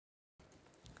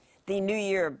The new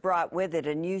year brought with it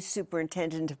a new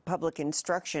superintendent of public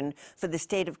instruction for the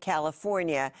state of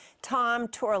California. Tom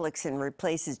Torlakson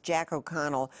replaces Jack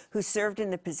O'Connell, who served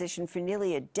in the position for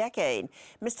nearly a decade.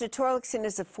 Mr. Torlakson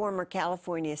is a former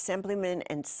California assemblyman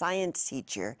and science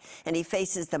teacher, and he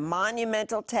faces the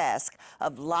monumental task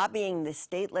of lobbying the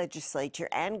state legislature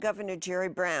and Governor Jerry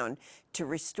Brown to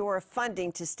restore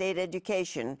funding to state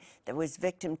education that was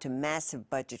victim to massive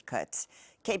budget cuts.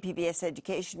 KPBS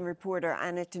education reporter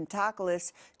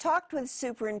Tintocalis talked with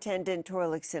Superintendent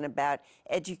Torlakson about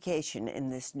education in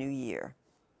this new year.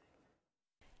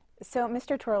 So,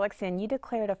 Mr. Torlakson, you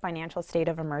declared a financial state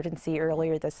of emergency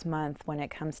earlier this month when it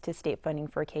comes to state funding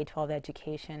for K-12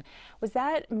 education. Was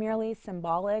that merely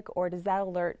symbolic, or does that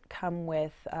alert come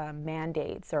with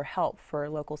mandates or help for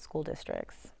local school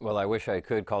districts? Well, I wish I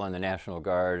could call in the National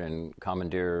Guard and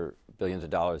commandeer billions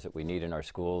of dollars that we need in our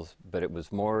schools, but it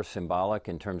was more symbolic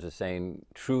in terms of saying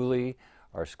truly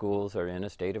our schools are in a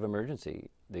state of emergency.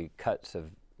 The cuts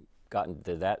have gotten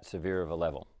to that severe of a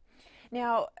level.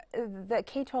 Now, the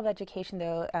K-12 education,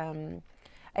 though,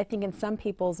 I think in some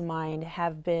people's mind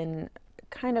have been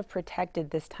kind of protected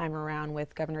this time around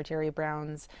with Governor Jerry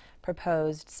Brown's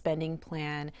proposed spending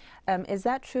plan. Is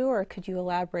that true, or could you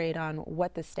elaborate on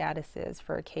what the status is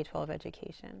for K-12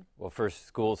 education? Well, first,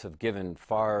 schools have given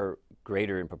far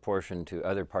greater in proportion to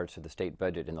other parts of the state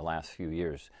budget in the last few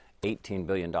years. $18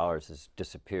 billion has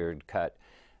disappeared, cut.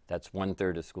 That's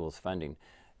 1/3 of schools' funding.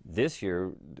 This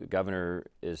year, the governor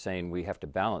is saying we have to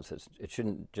balance it. It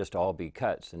shouldn't just all be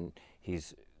cuts, and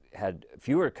he's had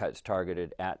fewer cuts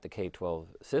targeted at the K-12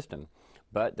 system,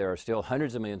 but there are still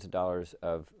hundreds of millions of dollars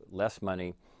of less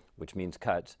money, which means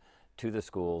cuts, to the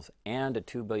schools, and a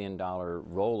 $2 billion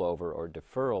rollover or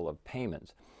deferral of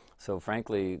payments. So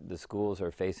frankly, the schools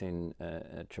are facing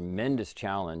a tremendous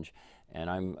challenge, and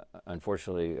I'm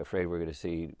unfortunately afraid we're going to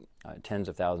see tens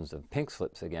of thousands of pink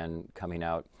slips again coming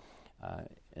out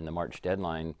in the March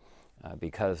deadline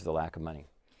because of the lack of money.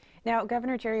 Now,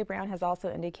 Governor Jerry Brown has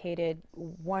also indicated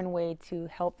one way to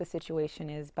help the situation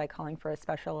is by calling for a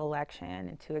special election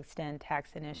and to extend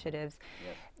tax initiatives.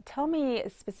 Yes. Tell me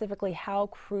specifically how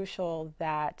crucial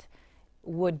that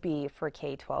would be for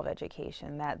K-12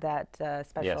 education, that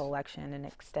special Yes. election and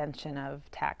extension of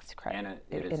tax credit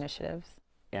initiatives.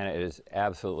 And it is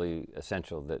absolutely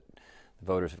essential that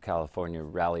voters of California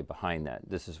rally behind that.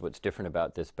 This is what's different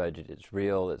about this budget. It's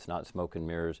real, it's not smoke and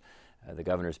mirrors. The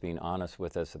governor's being honest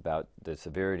with us about the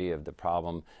severity of the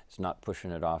problem. It's not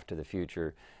pushing it off to the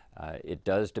future. It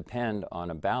does depend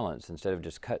on a balance. Instead of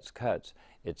just cuts,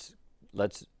 it's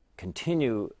let's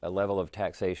continue a level of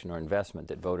taxation or investment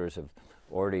that voters have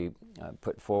already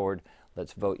put forward.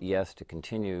 Let's vote yes to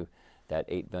continue that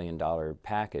 $8 billion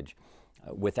package.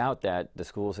 Without that, the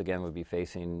schools again would be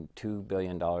facing $2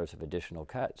 billion of additional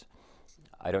cuts.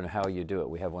 I don't know how you do it.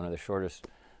 We have one of the shortest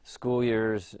school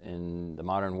years in the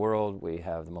modern world. We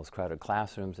have the most crowded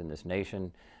classrooms in this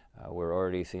nation. We're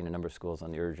already seeing a number of schools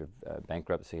on the edge of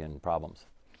bankruptcy and problems.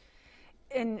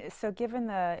 And so given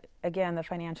again, the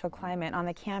financial climate, on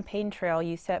the campaign trail,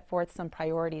 you set forth some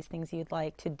priorities, things you'd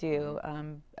like to do,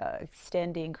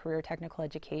 extending career technical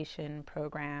education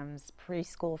programs,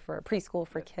 preschool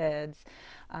for kids,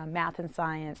 math and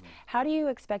science. How do you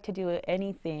expect to do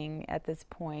anything at this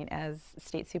point as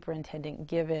state superintendent,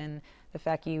 given the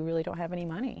fact you really don't have any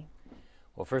money?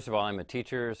 Well, first of all, I'm a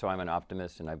teacher, so I'm an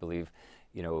optimist, and I believe,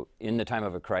 in the time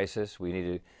of a crisis, we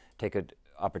need to take an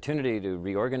opportunity to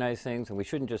reorganize things, and we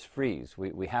shouldn't just freeze.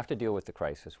 We have to deal with the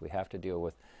crisis. We have to deal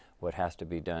with what has to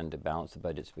be done to balance the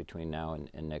budgets between now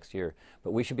and next year.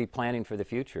 But we should be planning for the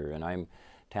future, and I'm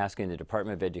tasking the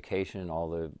Department of Education and all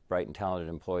the bright and talented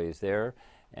employees there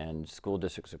and school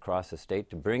districts across the state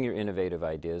to bring your innovative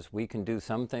ideas. We can do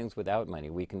some things without money.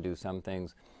 We can do some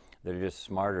things that are just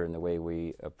smarter in the way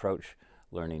we approach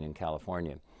learning in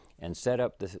California and set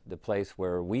up the place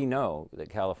where we know that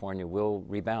California will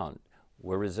rebound.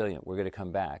 We're resilient. We're going to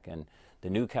come back. And the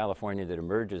new California that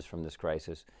emerges from this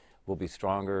crisis will be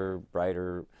stronger,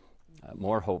 brighter,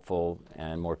 more hopeful,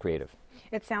 and more creative.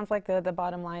 It sounds like the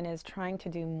bottom line is trying to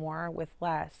do more with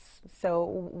less. So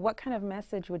what kind of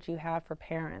message would you have for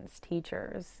parents,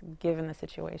 teachers, given the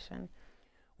situation?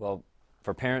 Well,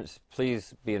 for parents,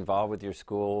 please be involved with your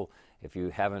school. If you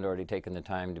haven't already taken the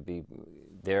time to be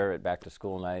there at back to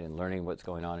school night and learning what's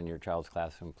going on in your child's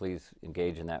classroom, please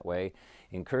engage in that way.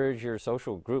 Encourage your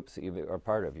social groups that you are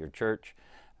part of, your church,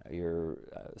 your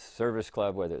service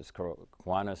club, whether it's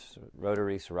Kiwanis,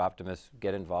 Rotary, Seroptimus,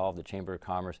 get involved, the Chamber of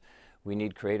Commerce. We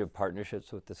need creative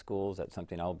partnerships with the schools. That's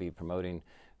something I'll be promoting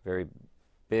very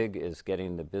big, is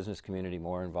getting the business community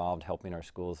more involved, helping our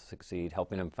schools succeed,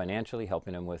 helping them financially,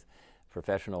 helping them with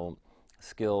professional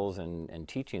skills and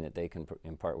teaching that they can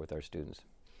impart with our students.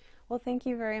 Well, thank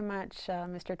you very much,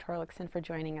 Mr. Torlakson, for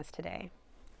joining us today.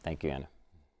 Thank you, Anna.